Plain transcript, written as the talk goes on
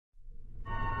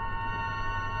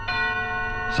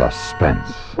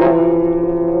Suspense.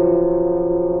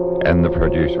 And the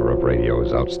producer of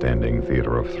radio's outstanding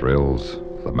theater of thrills,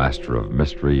 the master of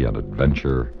mystery and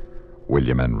adventure,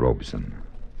 William N. Robeson.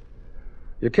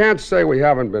 You can't say we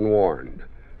haven't been warned.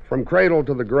 From cradle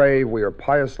to the grave, we are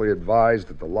piously advised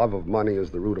that the love of money is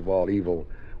the root of all evil.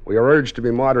 We are urged to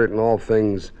be moderate in all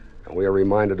things, and we are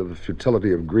reminded of the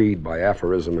futility of greed by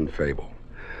aphorism and fable.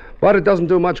 But it doesn't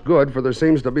do much good, for there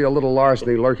seems to be a little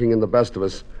larceny lurking in the best of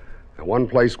us, and one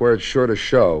place where it's sure to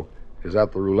show is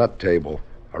at the roulette table,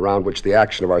 around which the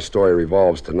action of our story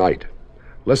revolves tonight.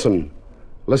 Listen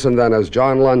then as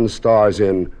John Lund stars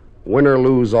in Win or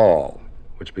Lose All,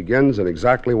 which begins in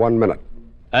exactly 1 minute.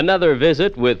 Another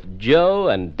visit with Joe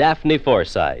and Daphne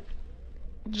Forsythe.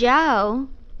 Joe,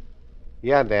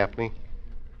 Yeah, Daphne.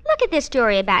 look at this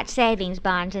story about savings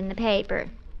bonds in the paper.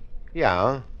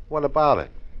 Yeah, what about it?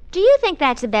 Do you think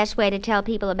that's the best way to tell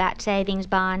people about savings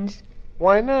bonds?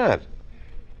 Why not?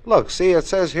 Look, see, it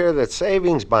says here that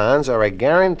savings bonds are a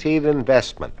guaranteed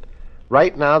investment.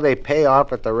 Right now, they pay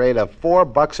off at the rate of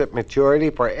 $4 at maturity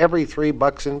for every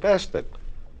 $3 invested.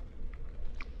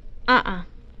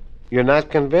 You're not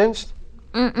convinced?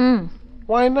 Mm-mm.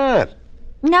 Why not?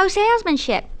 No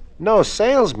salesmanship. No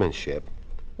salesmanship?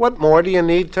 What more do you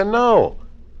need to know?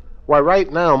 Why,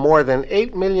 right now, more than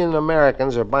 8 million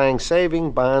Americans are buying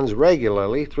saving bonds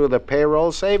regularly through the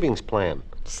payroll savings plan.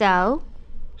 So?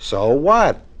 So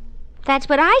what? That's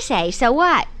what I say. So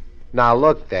what? Now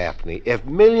look, Daphne, if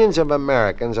millions of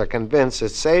Americans are convinced that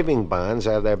saving bonds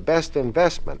are their best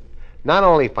investment, not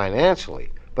only financially,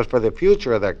 but for the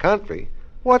future of their country,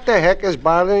 what the heck is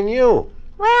bothering you?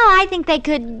 Well, I think they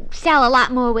could sell a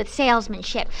lot more with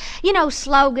salesmanship. You know,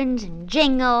 slogans and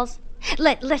jingles.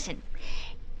 Listen,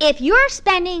 if you're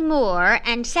spending more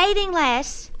and saving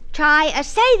less, try a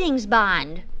savings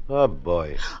bond. Oh,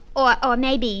 boy. Or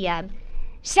maybe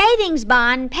savings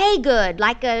bond pay good,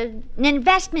 like an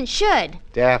investment should.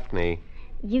 Daphne.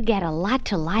 You get a lot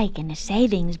to like in a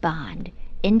savings bond.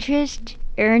 Interest,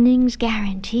 earnings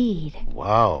guaranteed.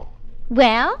 Wow.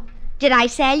 Well, did I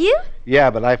sell you?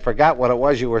 Yeah, but I forgot what it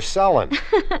was you were selling.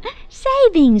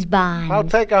 Savings bond. I'll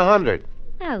take 100.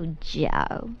 Oh,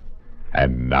 Joe.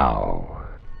 And now,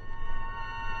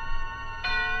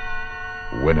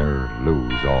 Winner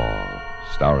Lose All,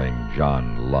 starring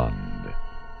John Lund.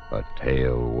 A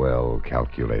tale well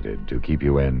calculated to keep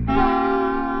you in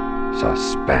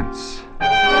suspense.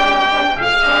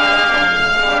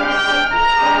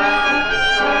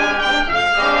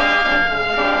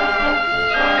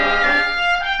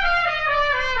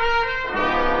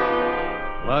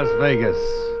 Las Vegas,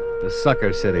 the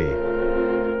sucker city,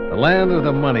 the land of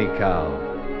the money cow.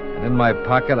 And in my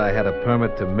pocket, I had a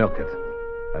permit to milk it,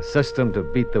 a system to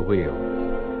beat the wheel.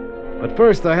 But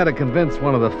first, I had to convince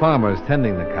one of the farmers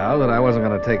tending the cow that I wasn't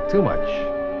going to take too much.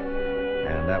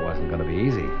 And that wasn't going to be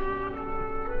easy.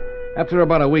 After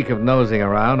about a week of nosing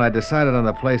around, I decided on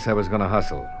the place I was going to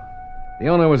hustle. The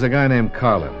owner was a guy named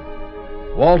Carlin,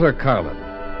 Walter Carlin.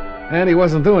 And he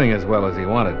wasn't doing as well as he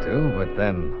wanted to, but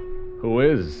then... Who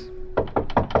is?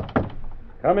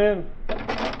 Come in.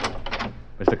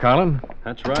 Mr. Carlin?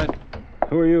 That's right.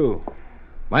 Who are you?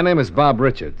 My name is Bob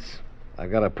Richards. I've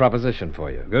got a proposition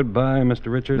for you. Goodbye,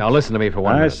 Mr. Richards. Now listen to me for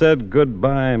 1 minute. I said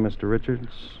goodbye, Mr.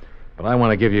 Richards. But I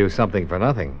want to give you something for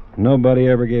nothing. Nobody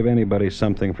ever gave anybody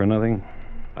something for nothing.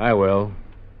 I will.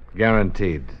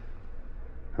 Guaranteed.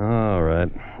 All right.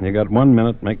 You got 1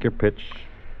 minute. Make your pitch.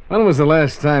 When was the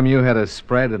last time you had a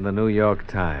spread in the New York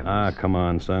Times? Ah, come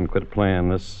on, son. Quit playing.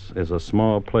 This is a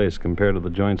small place compared to the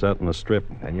joints out in the Strip.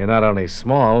 And you're not only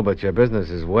small, but your business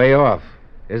is way off.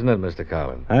 Isn't it, Mr.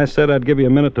 Carlin? I said I'd give you a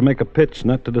minute to make a pitch,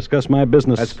 not to discuss my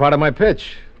business. That's part of my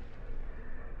pitch.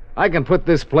 I can put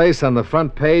this place on the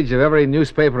front page of every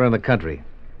newspaper in the country.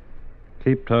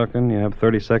 Keep talking. You have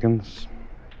 30 seconds.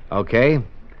 Okay.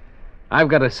 I've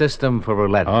got a system for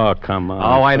roulette. Oh, come on.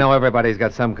 Oh, I know everybody's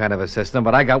got some kind of a system,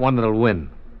 but I got one that'll win.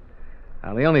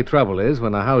 Now, the only trouble is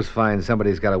when the house finds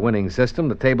somebody's got a winning system,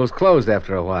 the table's closed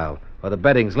after a while, or the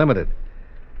betting's limited.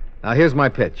 Now, here's my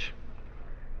pitch.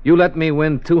 You let me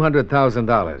win $200,000.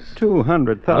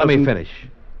 $200,000? Now, let me finish.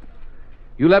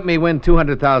 You let me win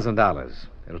 $200,000.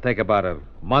 It'll take about a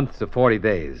month to 40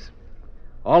 days.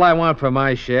 All I want for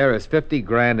my share is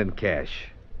 $50,000 in cash.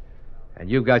 And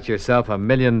you got yourself $1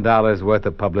 million worth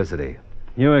of publicity.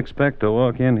 You expect to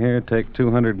walk in here, take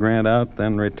 $200,000 out,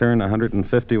 then return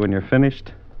 $150 when you're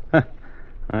finished?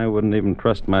 I wouldn't even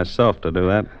trust myself to do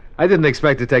that. I didn't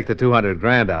expect to take the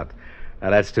 $200,000 out. Now,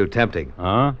 that's too tempting.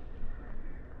 Huh?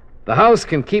 The house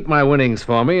can keep my winnings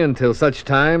for me until such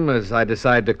time as I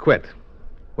decide to quit,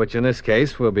 which in this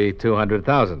case will be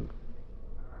 $200,000.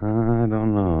 I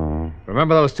don't know.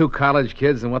 Remember those two college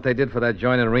kids and what they did for that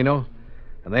joint in Reno?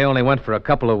 And they only went for a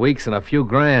couple of weeks and a few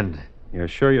grand. You're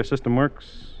sure your system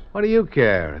works? What do you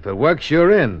care? If it works,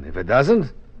 you're in. If it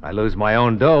doesn't, I lose my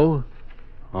own dough.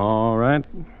 All right.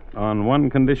 On one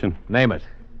condition. Name it.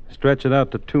 Stretch it out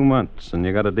to 2 months, and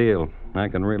you got a deal. I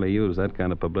can really use that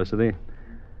kind of publicity.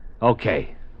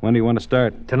 Okay. When do you want to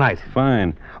start? Tonight.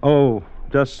 Fine. Oh,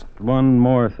 just one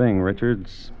more thing,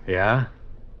 Richards. Yeah?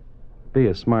 Be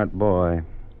a smart boy.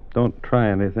 Don't try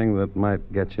anything that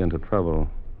might get you into trouble.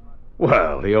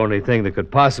 Well, the only thing that could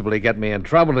possibly get me in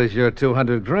trouble is your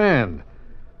 200 grand.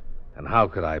 And how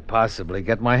could I possibly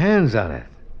get my hands on it?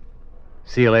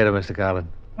 See you later, Mr. Carlin.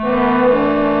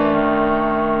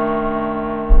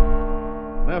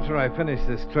 After I finish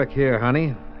this trick here,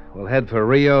 honey, we'll head for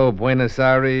Rio, Buenos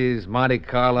Aires, Monte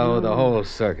Carlo, the whole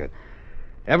circuit.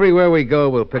 Everywhere we go,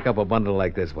 we'll pick up a bundle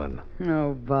like this one.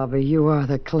 Oh, Bobby, you are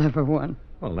the clever one.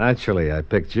 Well, naturally, I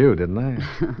picked you, didn't I?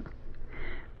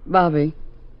 Bobby,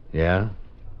 Yeah?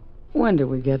 when do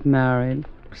we get married?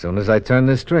 As soon as I turn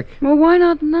this trick. Well, why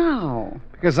not now?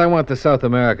 Because I want the South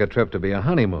America trip to be a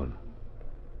honeymoon.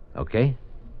 Okay?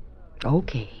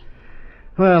 Okay.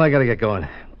 Well, I gotta get going.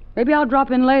 Maybe I'll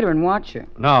drop in later and watch you.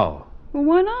 No. Well,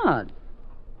 why not?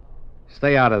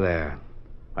 Stay out of there.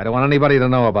 I don't want anybody to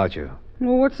know about you.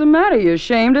 Well, what's the matter? You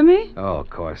ashamed of me? Oh, of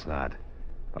course not.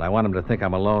 But I want him to think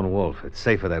I'm a lone wolf. It's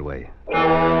safer that way.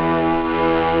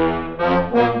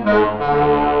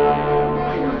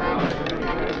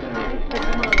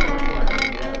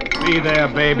 Be there,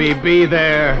 baby. Be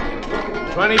there.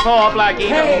 24, Blackie.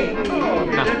 Hey!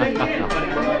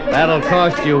 That'll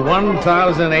cost you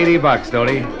 $1,080,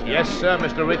 Doty. Yes, sir,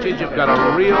 Mr. Richards. You've got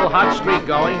a real hot streak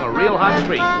going. A real hot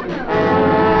streak.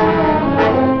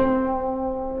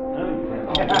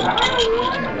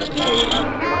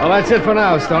 Well, that's it for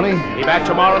now, Stoney. Be back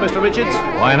tomorrow, Mr. Richards?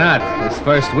 Why not? This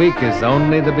first week is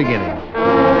only the beginning.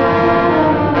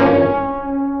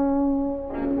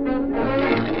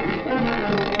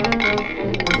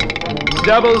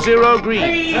 00 green.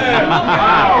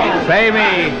 Pay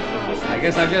me. I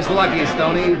guess I'm just lucky,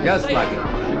 Stoney. Just lucky.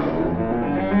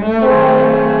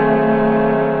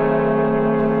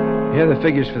 Here are the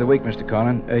figures for the week, Mr.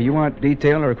 Carlin. You want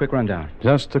detail or a quick rundown?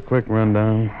 Just a quick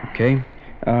rundown. Okay.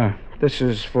 This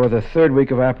is for the third week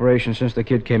of operation since the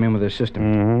kid came in with his system.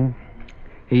 Mm-hmm.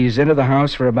 He's into the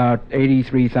house for about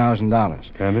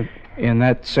 $83,000. Got it? In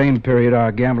that same period,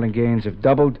 our gambling gains have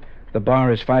doubled. The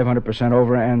bar is 500%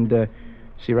 over, and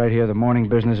see right here, the morning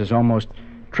business is almost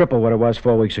triple what it was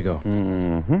 4 weeks ago.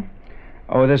 Mm-hmm.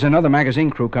 Oh, there's another magazine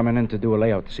crew coming in to do a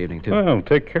layout this evening, too. Well,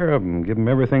 take care of them. Give them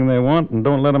everything they want, and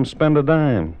don't let them spend a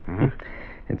dime. Mm-hmm.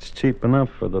 It's cheap enough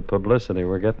for the publicity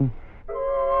we're getting.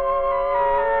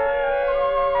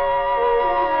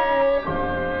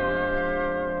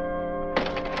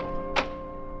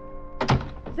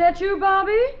 Is that you,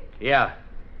 Bobby? Yeah.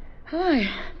 Hi.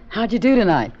 How'd you do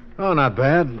tonight? Oh, not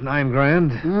bad. 9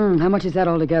 grand. How much is that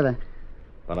altogether?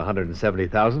 About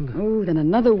 170,000. Oh, then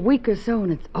another week or so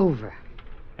and it's over.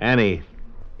 Annie,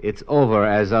 it's over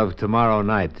as of tomorrow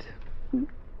night.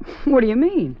 What do you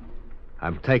mean?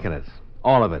 I'm taking it.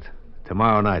 All of it.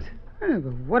 Tomorrow night. Oh,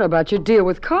 but what about your deal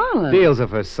with Carlin? Deals are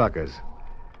for suckers.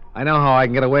 I know how I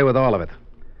can get away with all of it.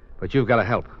 But you've got to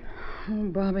help. Oh,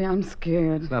 Bobby, I'm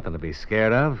scared. There's nothing to be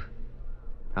scared of.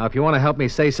 Now, if you want to help me,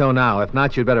 say so now. If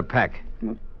not, you'd better pack.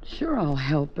 Well, sure, I'll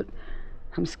help, but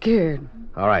I'm scared.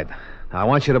 All right. Now, I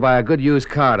want you to buy a good used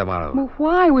car tomorrow. Well,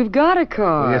 why? We've got a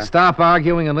car. Will you stop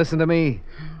arguing and listen to me?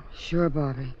 Sure,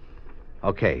 Bobby.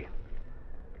 Okay.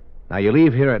 Now, you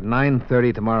leave here at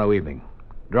 9:30 tomorrow evening.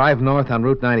 Drive north on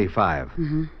Route 95.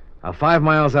 Mm-hmm. Now, 5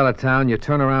 miles out of town, you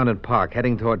turn around and park,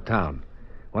 heading toward town.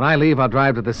 When I leave, I'll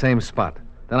drive to the same spot.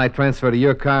 Then I transfer to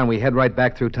your car, and we head right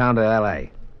back through town to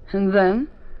L.A. And then?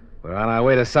 We're on our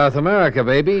way to South America,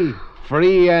 baby.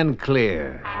 Free and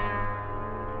clear.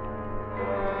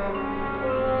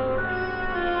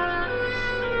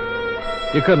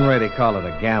 You couldn't really call it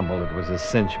a gamble. It was a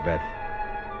cinch bet.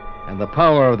 And the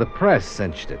power of the press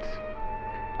cinched it.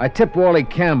 I tipped Wally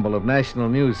Campbell of National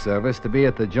News Service to be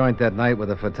at the joint that night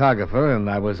with a photographer, and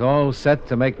I was all set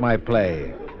to make my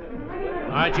play.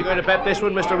 Aren't you going to bet this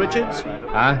one, Mr. Richards?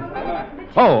 Huh?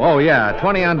 Oh, yeah.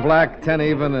 20 on black, 10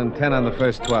 even, and 10 on the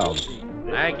first 12.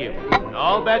 Thank you.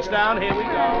 All bets down. Here we go.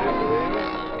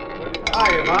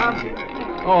 Hiya, Bob.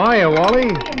 Oh, hiya,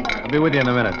 Wally. I'll be with you in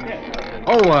a minute.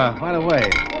 Oh, by the way,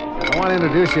 I want to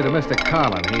introduce you to Mr.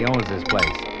 Carlin. He owns this place.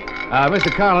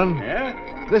 Mr. Carlin. Yeah?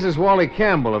 This is Wally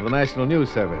Campbell of the National News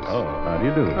Service. Oh, how do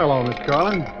you do? Hello, Mr.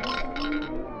 Carlin.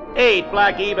 8,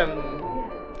 black even.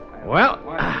 Well,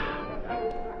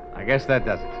 I guess that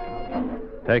does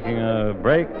it. Taking a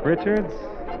break, Richards?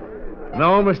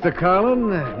 No, Mr. Carlin.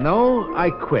 No, I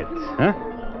quit. Huh?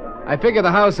 I figure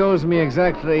the house owes me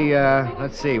exactly,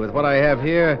 let's see, with what I have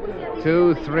here,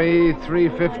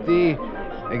 350,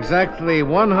 exactly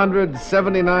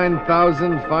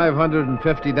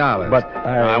 $179,550. But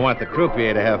I want the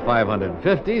croupier to have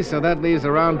 $550, so that leaves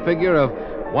a round figure of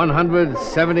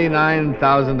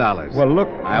 $179,000. Well, look.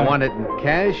 I want it in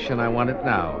cash, and I want it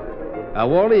now.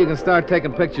 Wally, you can start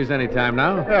taking pictures anytime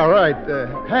now. Yeah, all right.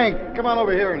 Hank, come on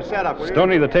over here and set up, will you?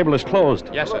 Stoney, the table is closed.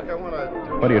 Yes, sir. Look, I want to...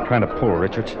 What are you trying to pull,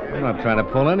 Richards? I'm not trying to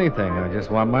pull anything. I just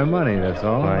want my money, that's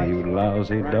all. Why, you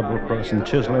lousy double-crossing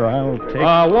chiseler, I'll take...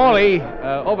 Wally,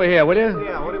 over here, will you?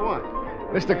 Yeah, what do you want?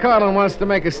 Mr. Carlin wants to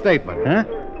make a statement. Huh?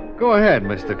 Go ahead,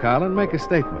 Mr. Carlin, make a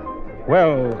statement.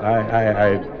 Well,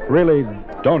 I really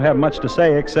don't have much to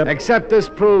say except... Except this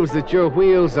proves that your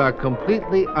wheels are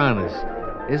completely honest.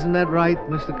 Isn't that right,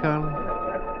 Mr. Carlin?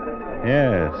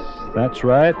 Yes, that's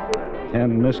right.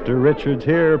 And Mr. Richards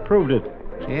here proved it.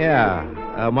 Yeah.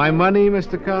 My money,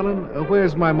 Mr. Carlin?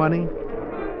 Where's my money?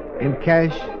 In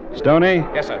cash? Stoney,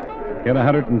 Yes, sir. get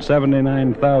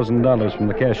 $179,000 from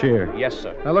the cashier. Yes,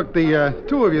 sir. Now, look, the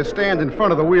two of you stand in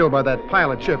front of the wheel by that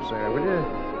pile of chips there, will you?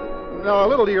 No, a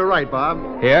little to your right, Bob.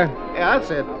 Here? Yeah,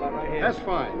 that's it. That's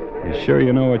fine. You sure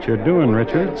you know what you're doing,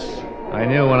 Richards? I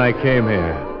knew when I came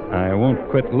here. I won't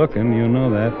quit looking, you know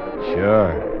that.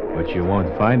 Sure, but you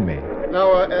won't find me.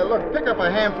 Now, look, pick up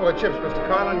a handful of chips, Mr.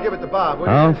 Carlin, and give it to Bob, will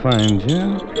you? I'll find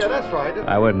you. Yeah, that's right.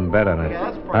 I wouldn't bet on it. Yeah,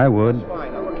 that's fine. I would. That's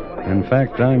fine. Now, look, In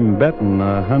fact, I'm betting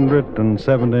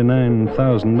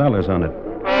 $179,000 on it.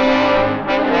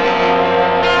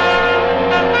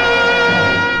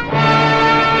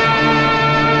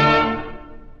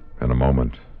 In a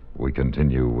moment, we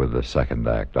continue with the second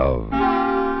act of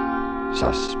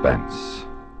Suspense.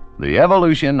 The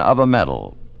Evolution of a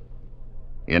Medal.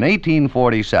 In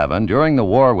 1847, during the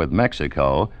war with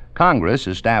Mexico, Congress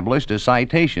established a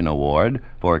citation award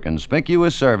for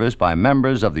conspicuous service by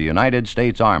members of the United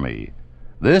States Army.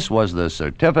 This was the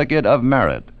Certificate of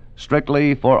Merit,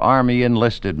 strictly for Army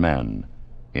enlisted men.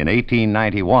 In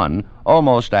 1891,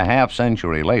 almost a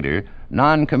half-century later,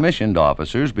 non-commissioned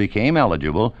officers became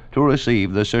eligible to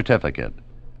receive the certificate.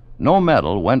 No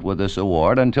medal went with this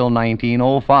award until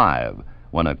 1905,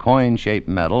 when a coin-shaped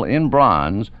medal in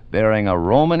bronze bearing a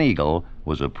Roman eagle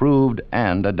was approved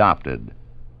and adopted.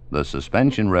 The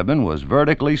suspension ribbon was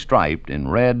vertically striped in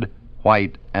red,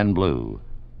 white, and blue.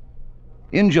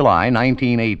 In July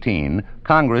 1918,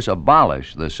 Congress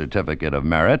abolished the Certificate of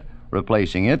Merit,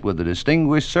 replacing it with the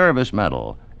Distinguished Service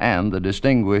Medal and the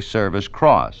Distinguished Service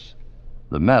Cross.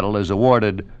 The medal is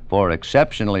awarded for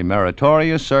exceptionally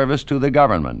meritorious service to the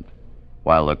government,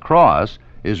 while the cross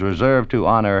is reserved to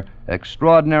honor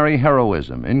extraordinary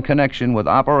heroism in connection with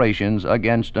operations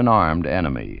against an armed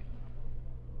enemy.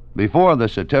 Before the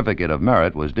Certificate of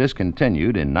Merit was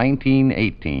discontinued in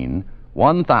 1918,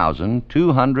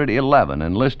 1,211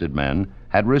 enlisted men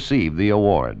had received the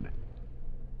award.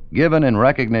 Given in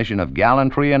recognition of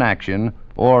gallantry in action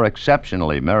or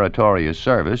exceptionally meritorious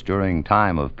service during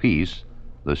time of peace,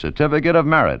 the Certificate of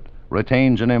Merit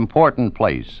retains an important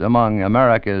place among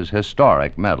America's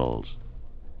historic medals.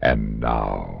 And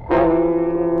now,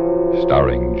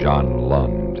 starring John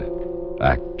Lund,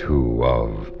 Act Two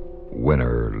of Win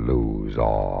or Lose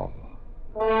All.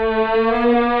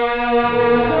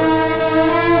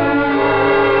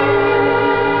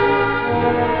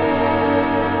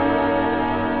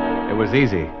 It was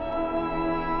easy.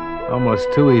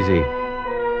 Almost too easy.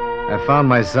 I found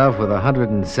myself with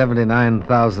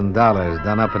 $179,000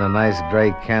 done up in a nice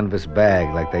gray canvas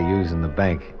bag like they use in the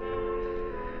bank.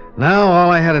 Now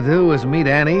all I had to do was meet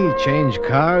Annie, change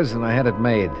cars, and I had it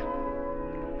made.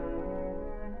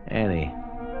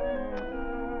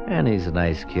 Annie's a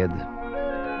nice kid.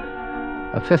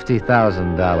 A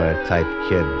 $50,000 type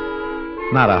kid.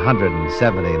 Not a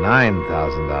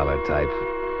 $179,000 type.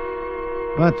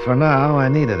 But for now, I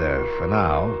needed her. For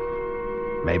now.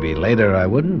 Maybe later I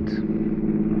wouldn't.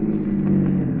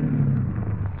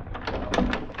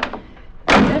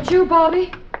 Is that you,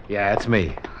 Bobby? Yeah, it's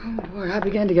me. Oh, boy, I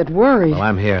began to get worried. Well,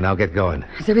 I'm here. Now get going.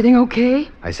 Is everything okay?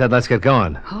 I said let's get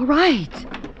going. All right.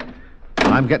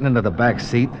 I'm getting into the back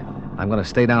seat. I'm going to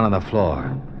stay down on the floor.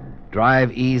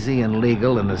 Drive easy and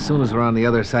legal, and as soon as we're on the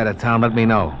other side of town, let me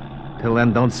know. Till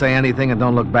then, don't say anything and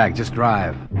don't look back. Just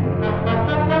drive.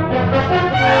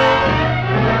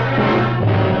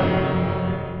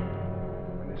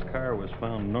 This car was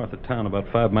found north of town, about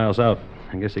 5 miles out.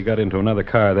 I guess he got into another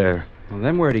car there. Well,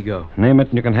 then where'd he go? Name it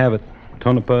and you can have it.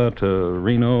 Tonopah to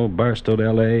Reno, Barstow to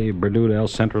L.A., Purdue to El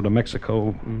Centro to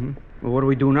Mexico. Mm-hmm. Well, what do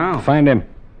we do now? Find him.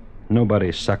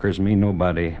 Nobody suckers me,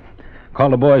 nobody. Call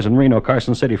the boys in Reno,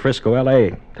 Carson City, Frisco,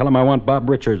 L.A. Tell them I want Bob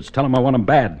Richards. Tell them I want him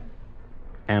bad.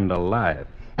 And alive.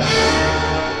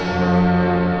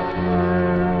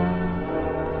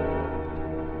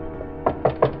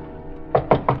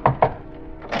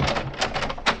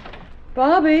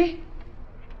 Bobby?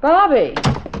 Bobby?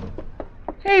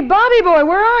 Hey, Bobby boy,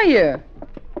 where are you?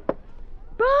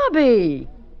 Bobby!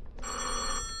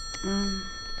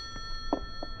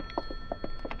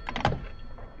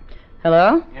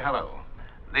 Hello? Yeah, hello.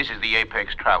 This is the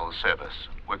Apex Travel Service.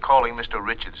 We're calling Mr.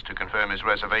 Richards to confirm his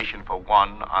reservation for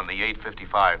one on the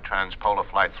 8:55 Transpolar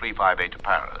Flight 358 to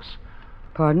Paris.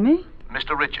 Pardon me?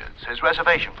 Mr. Richards, his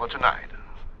reservation for tonight.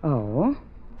 Oh,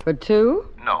 for two?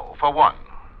 No, for one.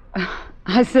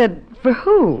 I said, for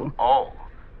who? Oh,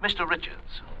 Mr.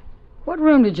 Richards. What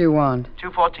room did you want?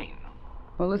 214.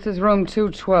 Well, this is room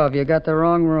 212. You got the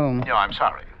wrong room. No, I'm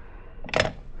sorry.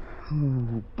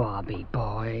 Oh, Bobby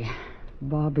boy.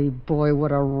 Bobby boy,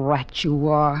 what a rat you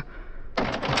are.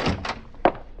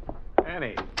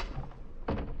 Annie.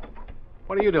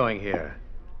 What are you doing here?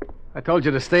 I told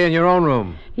you to stay in your own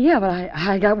room. Yeah, but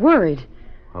I got worried.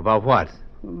 About what?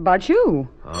 About you.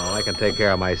 Oh, I can take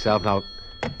care of myself now.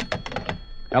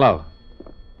 Hello.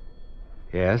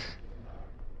 Yes?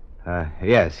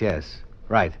 Yes.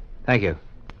 Right. Thank you.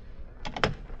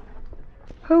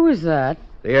 Who is that?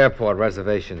 The airport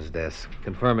reservations desk,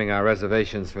 confirming our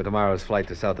reservations for tomorrow's flight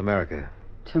to South America.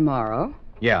 Tomorrow?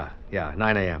 Yeah,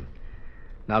 9 a.m.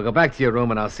 Now go back to your room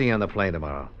and I'll see you on the plane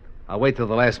tomorrow. I'll wait till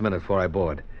the last minute before I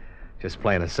board. Just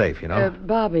playing it safe, you know?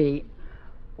 Bobby,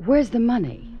 where's the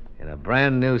money? In a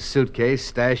brand new suitcase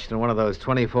stashed in one of those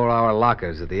 24-hour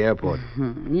lockers at the airport.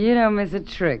 You don't miss a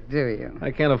trick, do you? I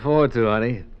can't afford to,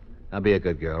 honey. Now be a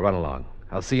good girl. Run along.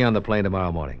 I'll see you on the plane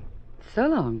tomorrow morning. So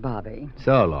long, Bobby.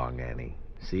 So long, Annie.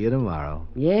 See you tomorrow.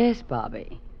 Yes,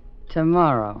 Bobby.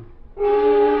 Tomorrow.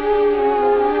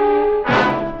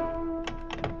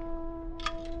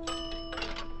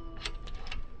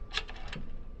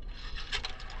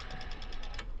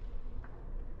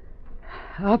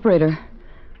 Operator,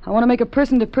 I want to make a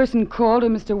person-to-person call to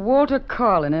Mr. Walter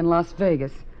Carlin in Las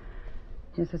Vegas.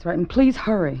 Yes, that's right, and please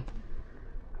hurry.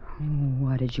 Oh,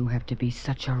 why did you have to be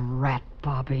such a rat,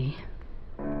 Bobby?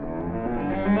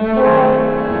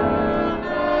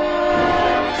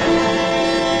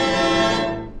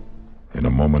 In a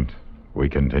moment, we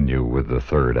continue with the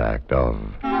third act of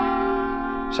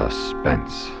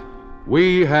Suspense.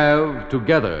 We have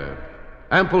together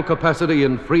ample capacity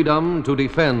and freedom to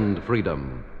defend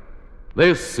freedom.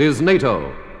 This is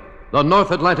NATO, the North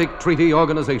Atlantic Treaty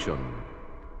Organization.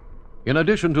 In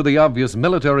addition to the obvious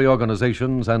military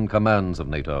organizations and commands of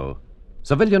NATO,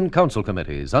 civilian council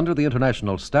committees under the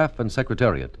International Staff and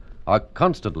Secretariat are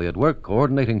constantly at work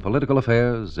coordinating political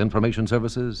affairs, information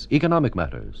services, economic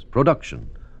matters, production,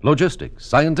 logistics,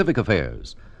 scientific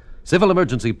affairs, civil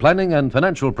emergency planning, and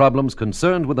financial problems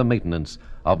concerned with the maintenance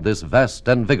of this vast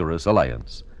and vigorous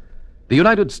alliance. The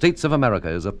United States of America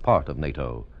is a part of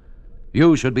NATO.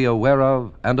 You should be aware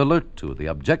of and alert to the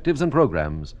objectives and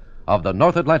programs of the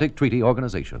North Atlantic Treaty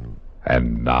Organization.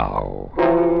 And now,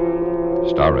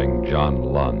 starring John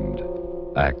Lund,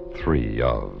 Act 3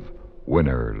 of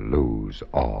Winner Lose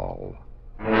All.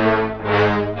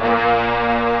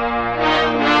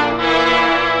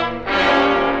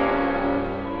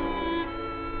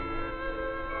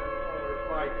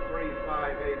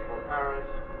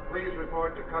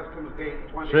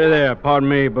 Say there, pardon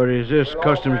me, but is this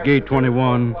Customs Gate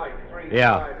 21?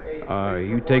 Yeah. Are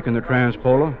you taking the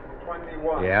Transpolar?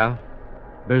 Yeah?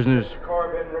 Business?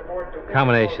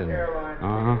 Combination.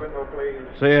 Uh-huh.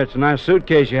 Say, it's a nice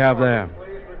suitcase you have there.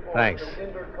 Thanks.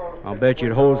 I'll bet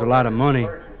you it holds a lot of money.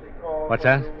 What's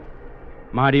that?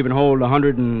 Might even hold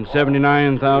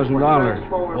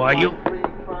 $179,000. Why, you...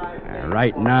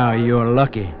 Right now, you're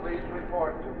lucky.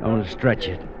 Don't stretch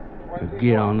it. You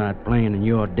get on that plane and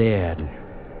you're dead.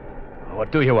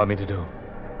 What do you want me to do?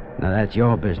 Now, that's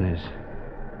your business.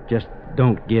 Just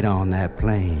don't get on that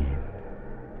plane.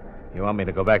 You want me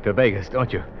to go back to Vegas,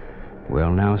 don't you?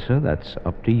 Well, now, sir, that's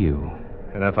up to you.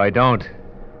 And if I don't?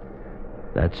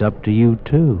 That's up to you,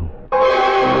 too.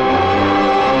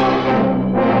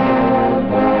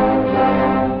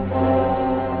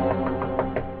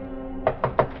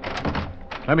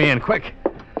 Let me in, quick.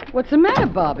 What's the matter,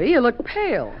 Bobby? You look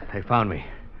pale. They found me.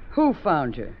 Who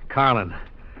found you? Carlin.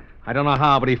 I don't know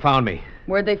how, but he found me.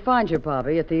 Where'd they find you,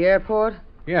 Bobby? At the airport?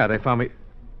 Yeah, they found me.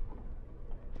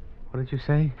 What did you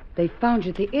say? They found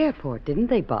you at the airport, didn't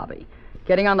they, Bobby?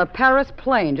 Getting on the Paris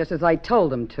plane just as I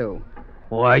told them to.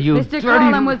 Why, you Mr.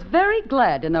 Carlin was very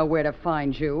glad to know where to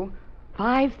find you.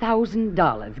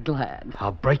 $5,000, glad.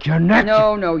 I'll break your neck.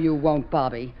 No, you won't,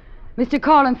 Bobby. Mr.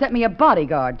 Carlin sent me a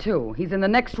bodyguard, too. He's in the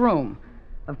next room.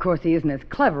 Of course, he isn't as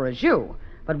clever as you,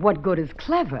 but what good is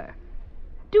clever?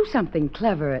 Do something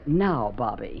clever now,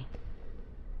 Bobby.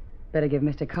 Better give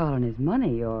Mr. Carlin his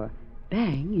money, or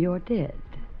bang, you're dead.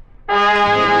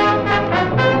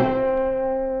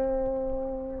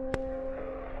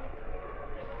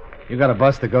 You got a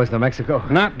bus that goes to Mexico?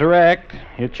 Not direct.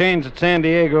 You change at San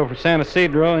Diego for San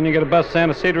Isidro, and you get a bus San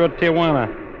Isidro to Tijuana.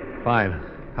 Fine.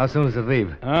 How soon does it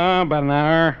leave? About an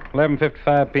hour.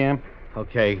 11:55 p.m.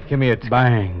 Okay, give me a...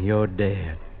 Bang, you're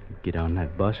dead. Get on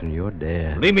that bus and you're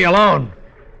dead. Leave me alone!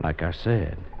 Like I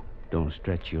said, don't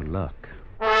stretch your luck.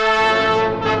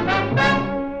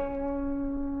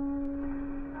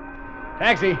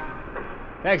 Taxi!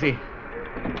 Taxi!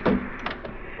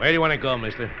 Where do you want to go,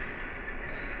 mister?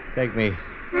 Take me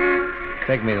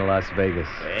to Las Vegas.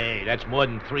 Hey, that's more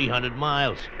than 300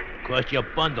 miles. Cost you a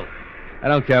bundle. I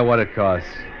don't care what it costs.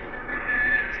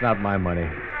 It's not my money.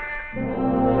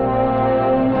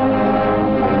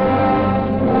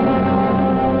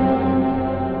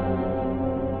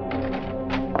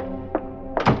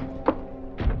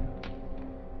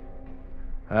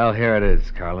 Well, here it is,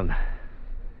 Carlin.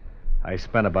 I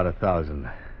spent about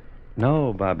 $1,000.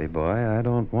 No, Bobby boy, I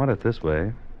don't want it this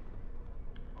way.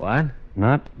 What?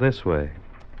 Not this way.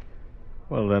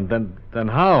 Well, then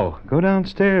how? Go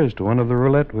downstairs to one of the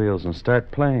roulette wheels and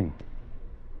start playing.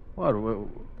 What,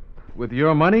 with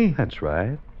your money? That's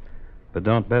right. But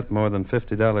don't bet more than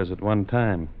 $50 at one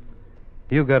time.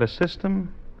 You got a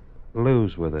system?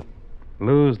 Lose with it.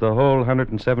 Lose the whole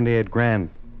 178 grand.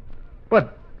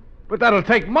 But that'll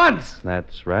take months.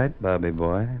 That's right, Bobby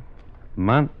boy.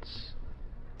 Months.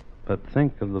 But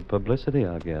think of the publicity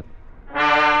I'll get.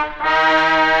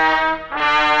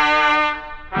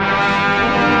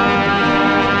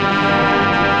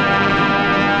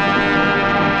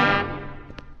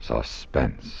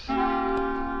 Suspense,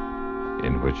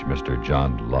 in which Mr.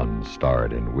 John Lund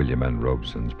starred in William N.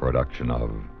 Robeson's production of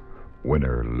Win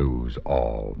or Lose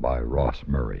All by Ross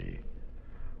Murray.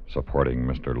 Supporting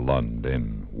Mr. Lund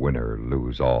in Win or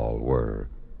Lose All were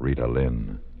Rita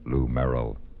Lynn, Lou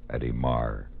Merrill, Eddie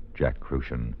Marr, Jack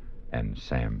Crucian, and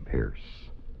Sam Pierce.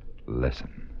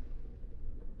 Listen.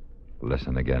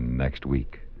 Listen again next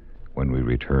week when we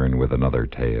return with another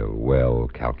tale well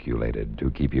calculated to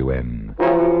keep you in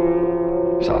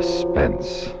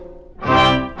suspense.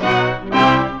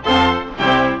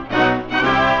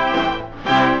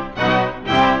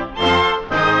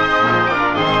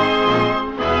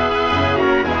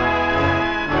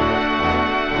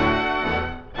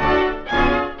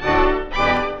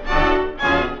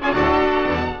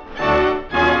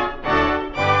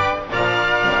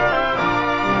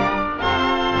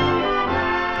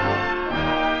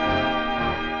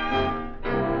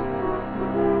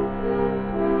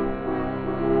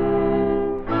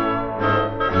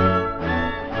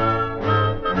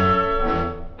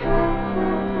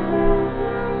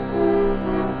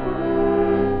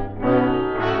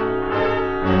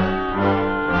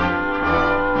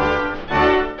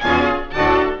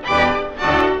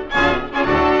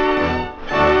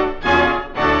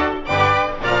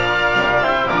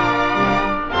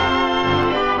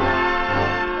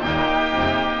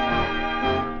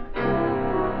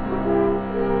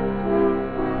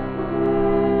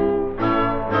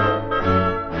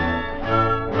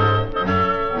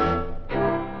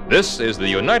 This is the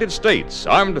United States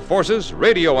Armed Forces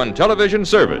Radio and Television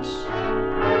Service.